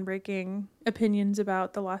any groundbreaking opinions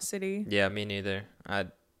about The Lost City. Yeah, me neither.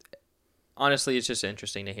 Honestly, it's just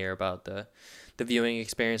interesting to hear about the viewing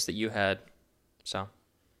experience that you had. So.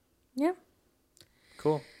 Yeah.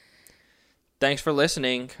 Cool. Thanks for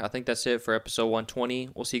listening. I think that's it for episode 120.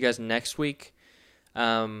 We'll see you guys next week.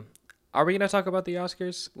 Are we going to talk about the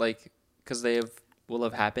Oscars? Like, because will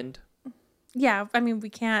have happened? Yeah, I mean, we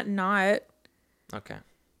can't not okay.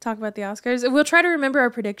 talk about the Oscars. We'll try to remember our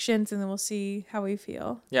predictions, and then we'll see how we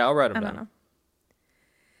feel. Yeah, I'll write them down. I don't know.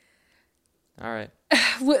 All right.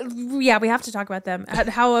 Yeah, we have to talk about them.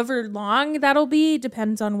 However long that'll be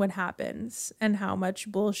depends on what happens and how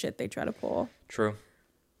much bullshit they try to pull. True.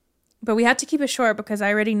 But we have to keep it short because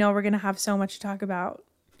I already know we're going to have so much to talk about.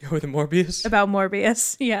 With Morbius? About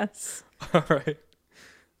Morbius, yes. All right.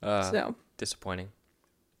 So disappointing.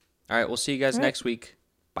 All right, we'll see you guys next week.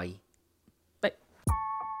 Bye.